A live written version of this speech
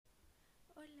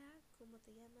¿Cómo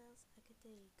te llamas? ¿A qué te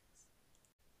dedicas?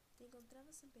 ¿Te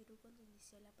encontrabas en Perú cuando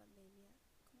inició la pandemia?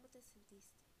 ¿Cómo te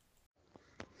sentiste?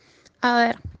 A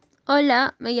ver,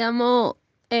 hola, me llamo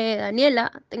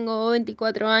Daniela, tengo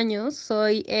 24 años,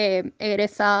 soy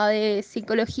egresada de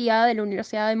psicología de la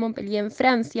Universidad de Montpellier en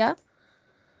Francia.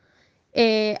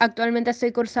 Actualmente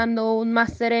estoy cursando un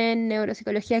máster en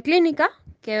neuropsicología clínica,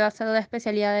 que va a ser la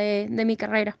especialidad de mi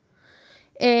carrera.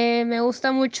 Me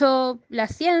gusta mucho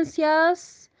las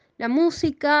ciencias, la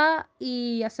música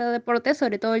y hacer deporte,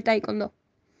 sobre todo el taekwondo.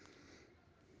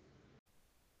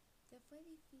 ¿Te fue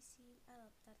difícil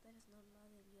adaptarte a las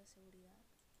normas de bioseguridad?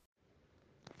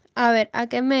 A ver, ¿a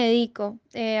qué me dedico?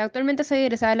 Actualmente soy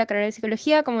egresada de la carrera de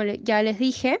psicología, como ya les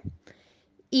dije.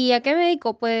 ¿Y a qué me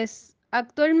dedico? Pues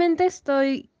actualmente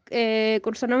estoy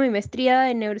cursando mi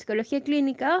maestría en neuropsicología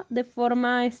clínica de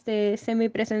forma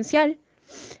semipresencial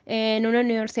en una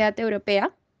universidad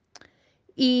europea.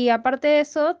 Y aparte de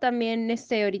eso, también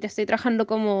ahorita estoy trabajando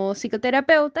como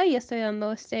psicoterapeuta y estoy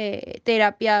dando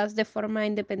terapias de forma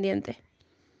independiente.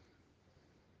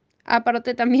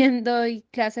 Aparte también doy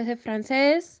clases de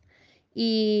francés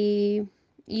y,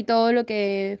 y todo lo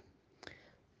que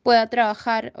pueda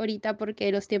trabajar ahorita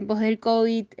porque los tiempos del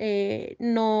COVID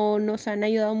no nos han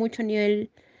ayudado mucho a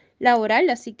nivel laboral,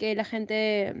 así que la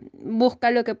gente busca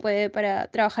lo que puede para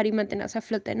trabajar y mantenerse a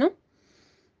flote, ¿no?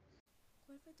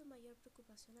 ¿Cuál fue tu mayor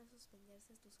preocupación al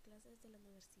suspenderse tus clases de la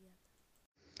universidad?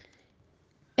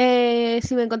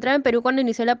 Si me encontraba en Perú cuando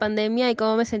inició la pandemia y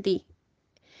cómo me sentí.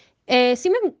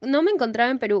 No me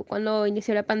encontraba en Perú cuando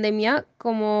inició la pandemia,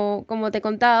 como te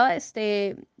contaba,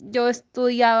 yo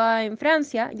estudiaba en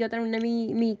Francia, yo terminé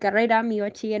mi carrera, mi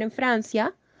bachiller en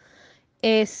Francia.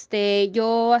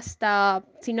 Yo hasta,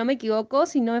 si no me equivoco,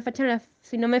 si no me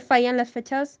fallan las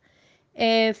fechas,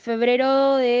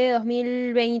 febrero de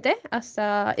 2020,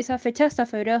 hasta esa fecha, hasta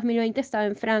febrero de 2020 estaba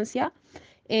en Francia,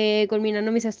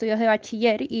 culminando mis estudios de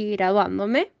bachiller y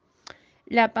graduándome.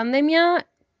 La pandemia,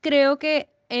 creo que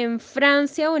en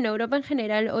Francia o en Europa en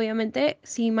general, obviamente,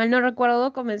 si mal no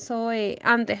recuerdo, comenzó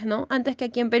antes, ¿no? Antes que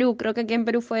aquí en Perú. Creo que aquí en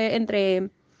Perú fue entre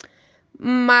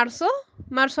marzo,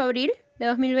 marzo-abril de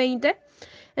 2020.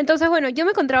 Entonces, bueno, yo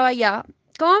me encontraba allá.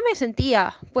 ¿Cómo me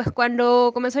sentía? Pues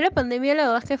cuando comenzó la pandemia, la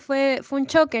verdad es que fue un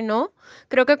choque, ¿no?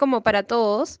 Creo que como para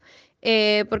todos,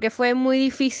 porque fue muy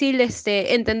difícil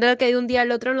entender que de un día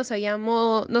al otro nos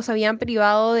habían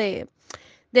privado de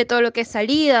todo lo que es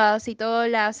salidas y todas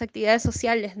las actividades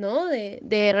sociales, ¿no?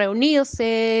 De reunirse,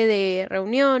 de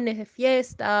reuniones, de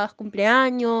fiestas,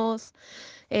 cumpleaños,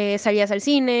 salidas al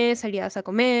cine, salidas a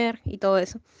comer y todo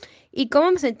eso. ¿Y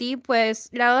cómo me sentí? Pues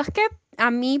la verdad es que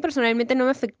a mí personalmente no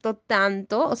me afectó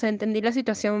tanto, o sea, entendí la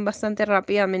situación bastante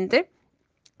rápidamente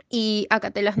y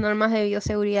acaté las normas de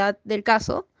bioseguridad del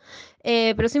caso.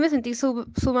 Pero sí me sentí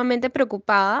sumamente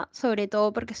preocupada, sobre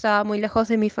todo porque estaba muy lejos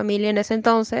de mi familia en ese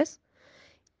entonces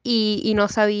y no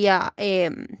sabía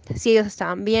si ellos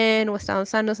estaban bien o estaban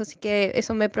sanos, así que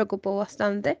eso me preocupó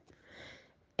bastante.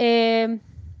 Em,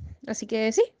 Así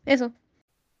que sí, eso.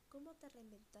 ¿Cómo te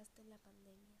reinventaste en la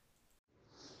pandemia?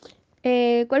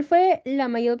 ¿Cuál fue la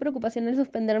mayor preocupación al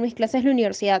suspender mis clases en la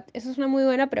universidad? Esa es una muy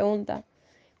buena pregunta.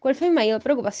 ¿Cuál fue mi mayor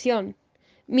preocupación?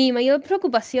 Mi mayor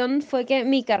preocupación fue que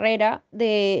mi carrera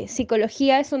de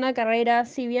psicología es una carrera,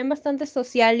 si bien bastante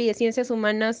social y de ciencias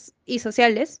humanas y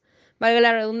sociales, valga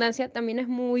la redundancia, también es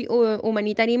muy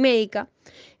humanitaria y médica.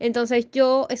 Entonces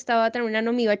yo estaba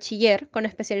terminando mi bachiller con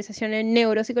especialización en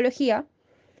neuropsicología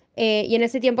y en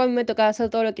ese tiempo a mí me tocaba hacer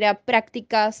todo lo que era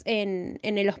prácticas en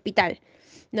el hospital,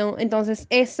 ¿no? Entonces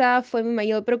esa fue mi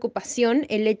mayor preocupación,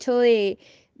 el hecho de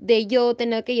yo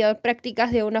tener que llevar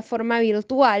prácticas de una forma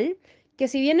virtual, que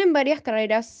si bien en varias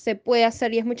carreras se puede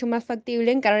hacer y es mucho más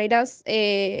factible, en carreras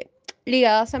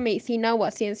ligadas a medicina o a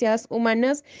ciencias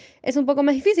humanas es un poco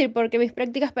más difícil porque mis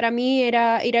prácticas para mí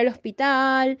era ir al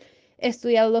hospital,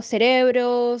 estudiar los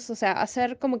cerebros, o sea,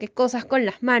 hacer como que cosas con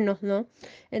las manos, ¿no?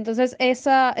 Entonces,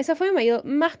 esa fue mi mayor,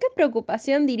 más que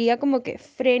preocupación, diría como que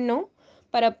freno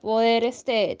para poder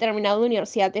terminar la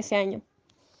universidad ese año.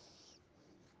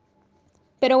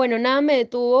 Pero bueno, nada me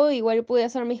detuvo, igual pude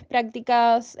hacer mis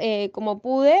prácticas como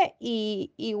pude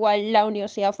y igual la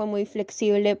universidad fue muy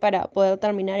flexible para poder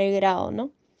terminar el grado, ¿no?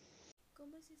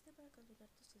 ¿Cómo hiciste para continuar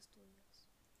tus estudios?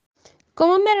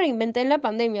 ¿Cómo me reinventé en la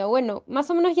pandemia? Bueno, más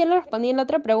o menos ya lo respondí en la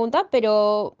otra pregunta,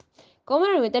 pero ¿cómo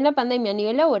me reinventé en la pandemia? A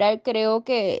nivel laboral creo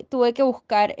que tuve que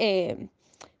buscar,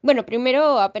 bueno,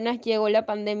 primero apenas llegó la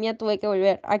pandemia tuve que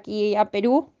volver aquí a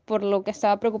Perú, por lo que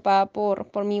estaba preocupada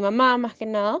por mi mamá más que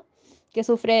nada, que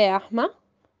sufre de asma.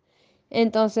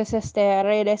 Entonces,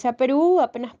 regresé a Perú,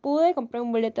 apenas pude, compré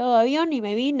un boleto de avión y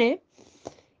me vine.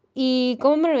 ¿Y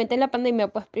cómo me reinventé en la pandemia?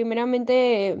 Pues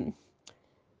primeramente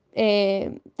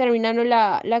terminando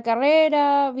la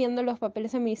carrera, viendo los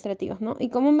papeles administrativos, ¿no? ¿Y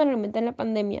cómo me reinventé en la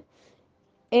pandemia?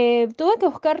 Tuve que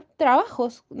buscar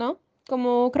trabajos, ¿no?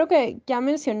 Como creo que ya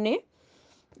mencioné,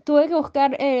 tuve que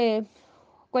buscar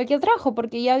cualquier trabajo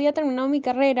porque ya había terminado mi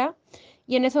carrera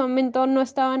y en ese momento no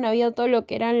estaban abierto lo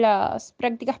que eran las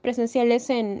prácticas presenciales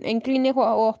en clínicas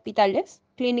o hospitales,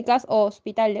 clínicas o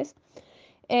hospitales.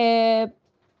 Eh,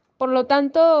 por lo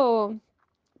tanto,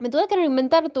 me tuve que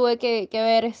reinventar, tuve que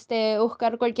ver,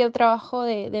 buscar cualquier trabajo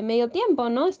de medio tiempo,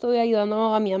 ¿no? Estuve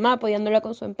ayudando a mi mamá, apoyándola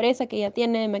con su empresa que ella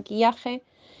tiene de maquillaje.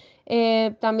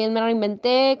 También me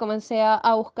reinventé, comencé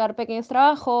a buscar pequeños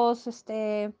trabajos,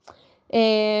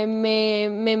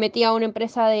 me metí a una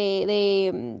empresa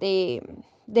de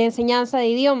enseñanza de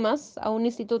idiomas, a un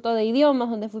instituto de idiomas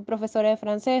donde fui profesora de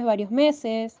francés varios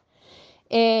meses.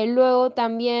 Luego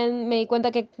también me di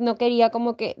cuenta que no quería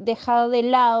como que dejar de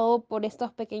lado por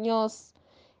estos pequeños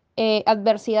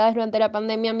adversidades durante la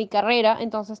pandemia mi carrera,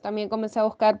 entonces también comencé a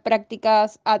buscar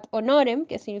prácticas ad honorem,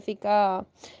 que significa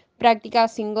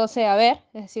prácticas sin goce de haber,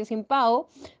 es decir, sin pago,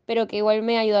 pero que igual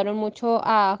me ayudaron mucho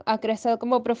a crecer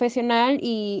como profesional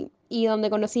y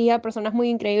donde conocí a personas muy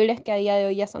increíbles que a día de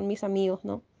hoy ya son mis amigos,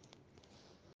 ¿no?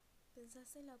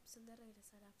 ¿Pensaste en la opción de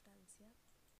regresar a Francia?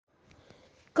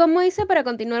 ¿Cómo hice para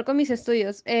continuar con mis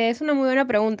estudios? Es una muy buena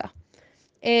pregunta.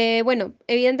 Bueno,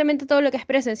 evidentemente todo lo que es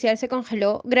presencial se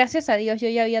congeló. Gracias a Dios yo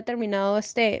ya había terminado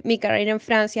mi carrera en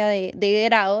Francia de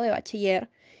grado, de bachiller,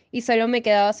 y solo me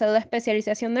quedaba hacer la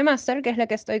especialización de máster, que es la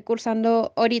que estoy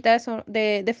cursando ahorita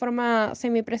de forma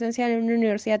semipresencial en una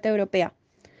universidad europea.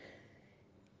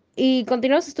 Y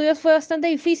continuar los estudios fue bastante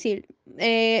difícil,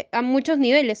 a muchos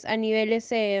niveles, a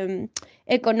niveles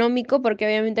económico, porque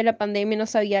obviamente la pandemia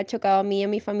nos había chocado a mí y a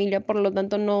mi familia, por lo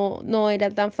tanto no era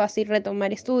tan fácil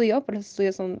retomar estudios, pero los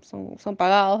estudios son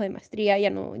pagados de maestría, ya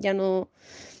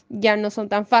no son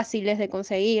tan fáciles de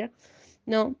conseguir,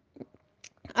 ¿no?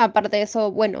 Aparte de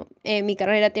eso, bueno, mi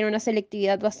carrera tiene una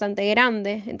selectividad bastante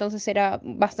grande, entonces era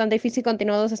bastante difícil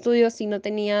continuar los estudios si no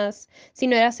eras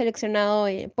seleccionado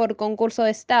por concurso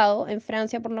de estado, en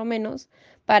Francia por lo menos,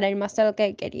 para el máster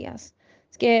que querías.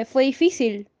 Es que fue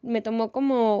difícil, me tomó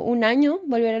como un año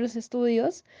volver a los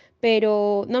estudios,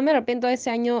 pero no me arrepiento de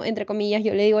ese año, entre comillas,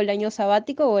 yo le digo el año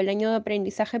sabático o el año de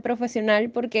aprendizaje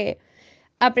profesional, porque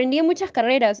aprendí en muchas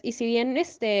carreras y si bien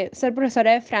ser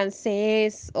profesora de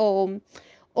francés o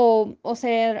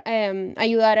ser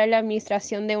ayudar a la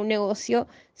administración de un negocio,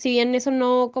 si bien eso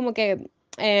no como que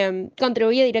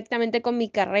contribuye directamente con mi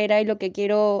carrera y lo que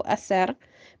quiero hacer,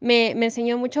 me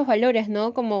enseñó muchos valores,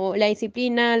 ¿no? Como la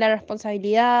disciplina, la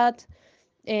responsabilidad,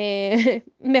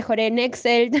 mejoré en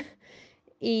Excel.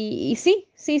 Y sí,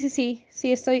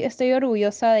 estoy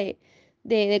orgullosa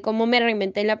de cómo me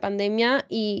reinventé en la pandemia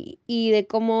y de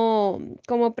cómo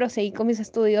proseguí con mis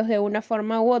estudios de una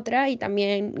forma u otra y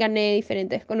también gané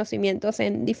diferentes conocimientos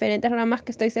en diferentes ramas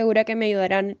que estoy segura que me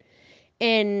ayudarán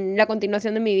en la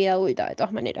continuación de mi vida adulta, de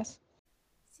todas maneras.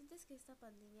 ¿Sientes que esta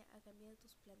pandemia ha cambiado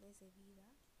tus planes de vida?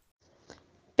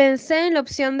 Pensé en la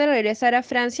opción de regresar a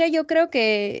Francia. Yo creo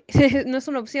que no es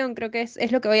una opción, creo que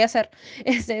es lo que voy a hacer.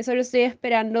 Solo estoy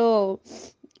esperando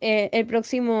el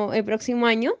próximo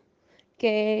año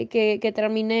que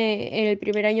termine el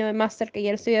primer año de máster que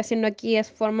ya lo estoy haciendo aquí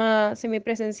es forma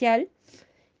semipresencial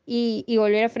y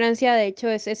volver a Francia, de hecho,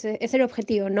 es el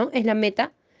objetivo, ¿no? Es la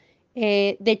meta.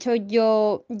 De hecho,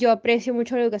 yo aprecio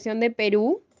mucho la educación de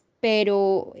Perú,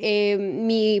 pero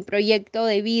mi proyecto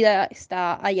de vida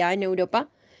está allá en Europa.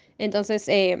 Entonces,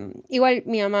 igual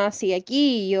mi mamá sigue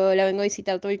aquí y yo la vengo a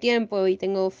visitar todo el tiempo y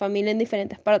tengo familia en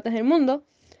diferentes partes del mundo.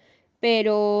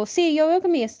 Pero sí, yo veo que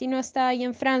mi destino está ahí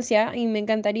en Francia y me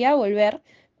encantaría volver,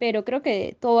 pero creo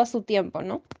que todo a su tiempo,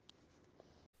 ¿no?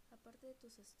 Aparte de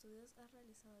tus estudios, ¿has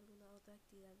realizado alguna otra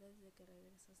actividad desde que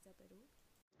regresaste a Perú?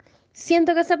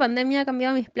 Siento que esta pandemia ha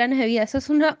cambiado mis planes de vida. Esa es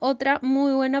una otra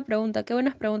muy buena pregunta. Qué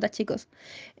buenas preguntas, chicos.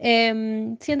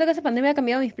 Siento que esta pandemia ha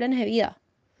cambiado mis planes de vida.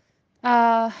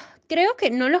 Ah, creo que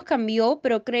no los cambió,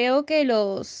 pero creo que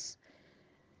los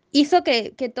hizo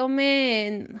que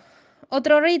tomen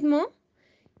otro ritmo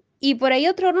y por ahí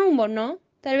otro rumbo, ¿no?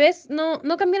 Tal vez no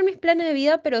cambiar mis planes de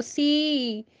vida, pero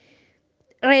sí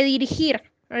redirigir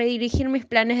mis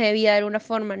planes de vida de alguna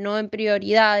forma, ¿no? En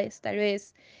prioridades, tal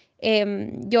vez.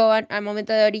 Yo al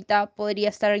momento de ahorita podría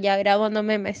estar ya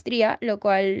graduándome en maestría, lo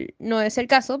cual no es el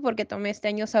caso porque tomé este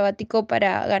año sabático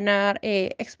para ganar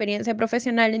experiencia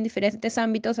profesional en diferentes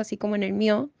ámbitos, así como en el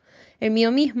mío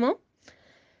mismo.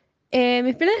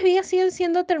 Mis planes de vida siguen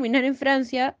siendo terminar en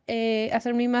Francia,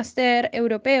 hacer mi máster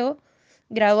europeo,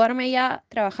 graduarme allá,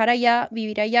 trabajar allá,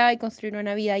 vivir allá y construir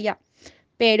una vida allá.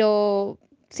 Pero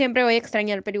siempre voy a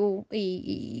extrañar Perú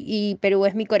y Perú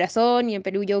es mi corazón y en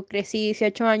Perú yo crecí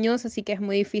 18 años, así que es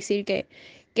muy difícil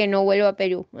que no vuelva a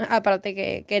Perú. Aparte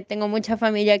que tengo mucha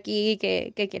familia aquí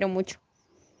que quiero mucho.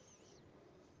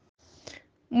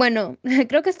 Bueno,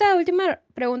 creo que esta última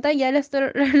pregunta ya la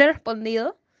he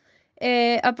respondido.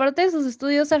 Aparte de sus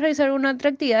estudios, ¿has realizado alguna otra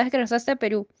actividad que realizaste a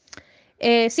Perú?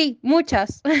 Sí,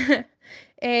 muchas.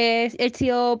 He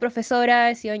sido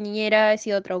profesora, he sido niñera, he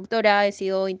sido traductora, he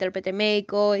sido intérprete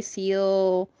médico, he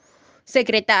sido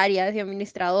secretaria, he sido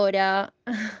administradora,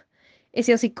 he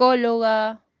sido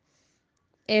psicóloga,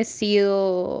 he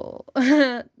sido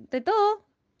de todo,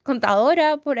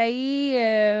 contadora por ahí,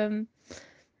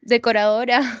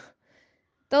 decoradora,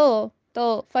 todo,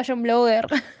 todo, fashion blogger,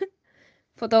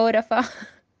 fotógrafa,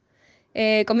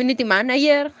 community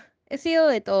manager, he sido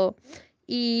de todo.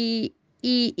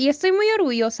 Y estoy muy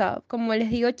orgullosa, como les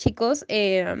digo, chicos,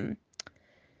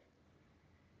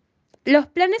 los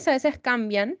planes a veces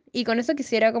cambian y con eso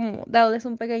quisiera como darles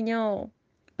un pequeño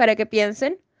para que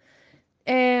piensen.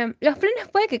 Los planes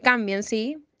puede que cambien,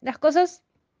 ¿sí? Las cosas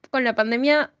con la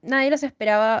pandemia nadie las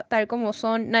esperaba tal como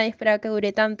son, nadie esperaba que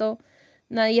dure tanto,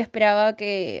 nadie esperaba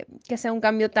que sea un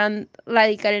cambio tan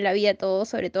radical en la vida de todos,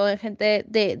 sobre todo en gente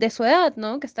de su edad,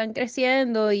 ¿no? Que están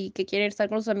creciendo y que quieren estar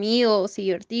con sus amigos y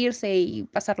divertirse y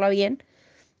pasarla bien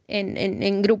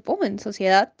en grupo, en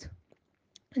sociedad.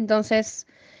 Entonces,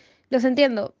 los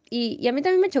entiendo. Y a mí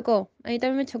también me chocó. A mí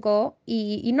también me chocó.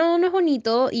 Y no, no es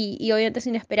bonito. Y obviamente es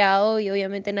inesperado. Y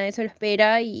obviamente nadie se lo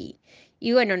espera. Y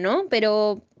bueno, ¿no?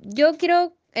 Pero yo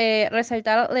quiero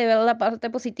resaltar de ver la parte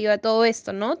positiva de todo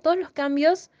esto, ¿no? Todos los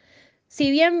cambios si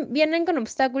bien vienen con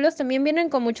obstáculos, también vienen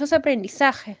con muchos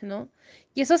aprendizajes, ¿no?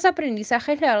 Y esos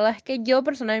aprendizajes, la verdad es que yo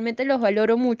personalmente los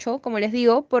valoro mucho, como les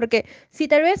digo, porque si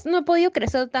tal vez no he podido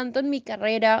crecer tanto en mi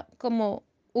carrera como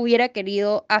hubiera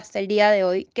querido hasta el día de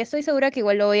hoy, que estoy segura que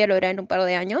igual lo voy a lograr en un par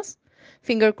de años,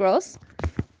 finger cross,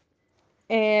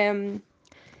 em,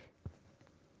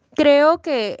 creo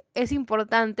que es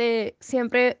importante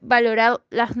siempre valorar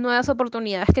las nuevas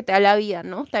oportunidades que te da la vida,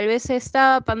 ¿no? Tal vez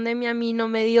esta pandemia a mí no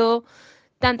me dio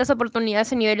tantas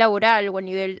oportunidades a nivel laboral o a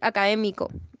nivel académico,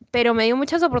 pero me dio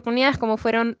muchas oportunidades como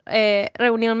fueron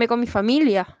reunirme con mi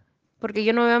familia, porque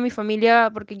yo no veo a mi familia,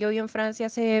 porque yo vivo en Francia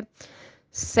hace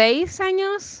 6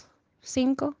 años,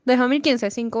 cinco, desde 2015,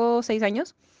 5 o 6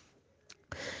 años.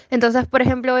 Entonces, por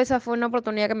ejemplo, esa fue una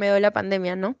oportunidad que me dio la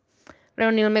pandemia, ¿no?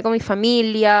 Reunirme con mi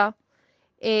familia,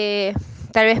 eh,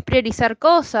 tal vez priorizar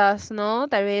cosas, ¿no?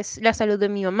 Tal vez la salud de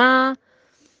mi mamá,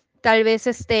 tal vez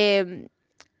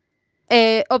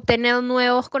obtener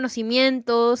nuevos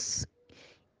conocimientos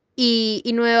y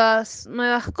nuevas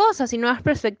cosas y nuevas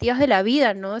perspectivas de la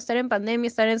vida, ¿no? Estar en pandemia,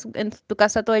 estar en tu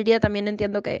casa todo el día también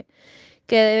entiendo que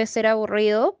debe ser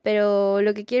aburrido, pero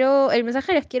lo que quiero, el mensaje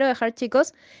que les quiero dejar,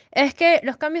 chicos, es que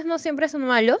los cambios no siempre son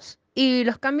malos y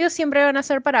los cambios siempre van a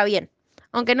ser para bien.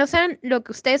 Aunque no sean lo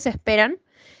que ustedes esperan,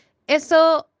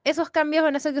 esos cambios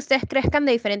van a hacer que ustedes crezcan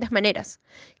de diferentes maneras.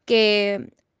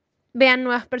 Que vean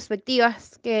nuevas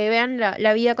perspectivas, que vean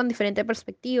la vida con diferente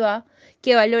perspectiva,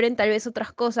 que valoren tal vez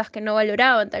otras cosas que no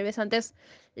valoraban, tal vez antes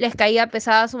les caía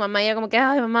pesada a su mamá y era como que,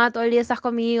 ay, mamá, todo el día estás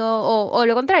conmigo, o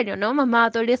lo contrario, ¿no?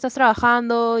 Mamá, todo el día estás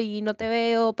trabajando y no te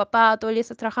veo, papá, todo el día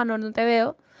estás trabajando, no te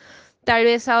veo. Tal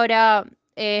vez ahora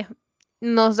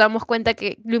nos damos cuenta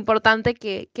que lo importante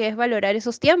que es valorar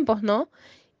esos tiempos, ¿no?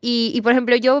 Por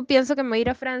ejemplo, yo pienso que me voy a ir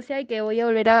a Francia y que voy a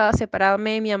volver a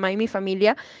separarme de mi mamá y mi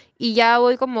familia. Y ya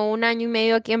voy como un año y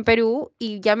medio aquí en Perú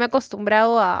y ya me he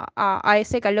acostumbrado a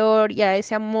ese calor y a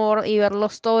ese amor y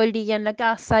verlos todo el día en la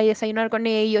casa y desayunar con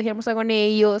ellos y almorzar con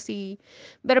ellos y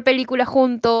ver películas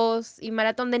juntos y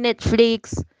maratón de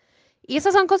Netflix. Y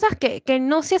esas son cosas que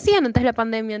no se hacían antes de la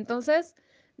pandemia. Entonces,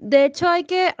 de hecho, hay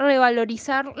que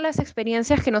revalorizar las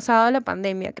experiencias que nos ha dado la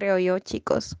pandemia, creo yo,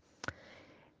 chicos.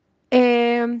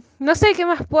 No sé qué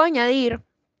más puedo añadir.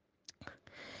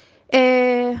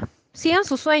 Eh, Sigan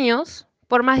sus sueños,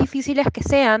 por más difíciles que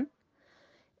sean.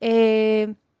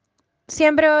 Eh,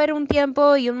 Siempre va a haber un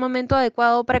tiempo y un momento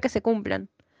adecuado para que se cumplan.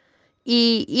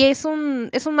 Y es un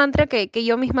mantra que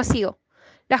yo misma sigo.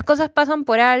 Las cosas pasan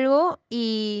por algo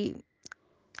y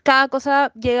cada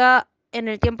cosa llega en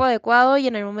el tiempo adecuado y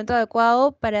en el momento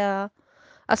adecuado para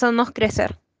hacernos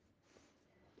crecer.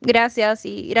 Gracias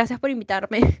y gracias por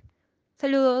invitarme.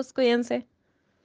 Saludos, cuídense.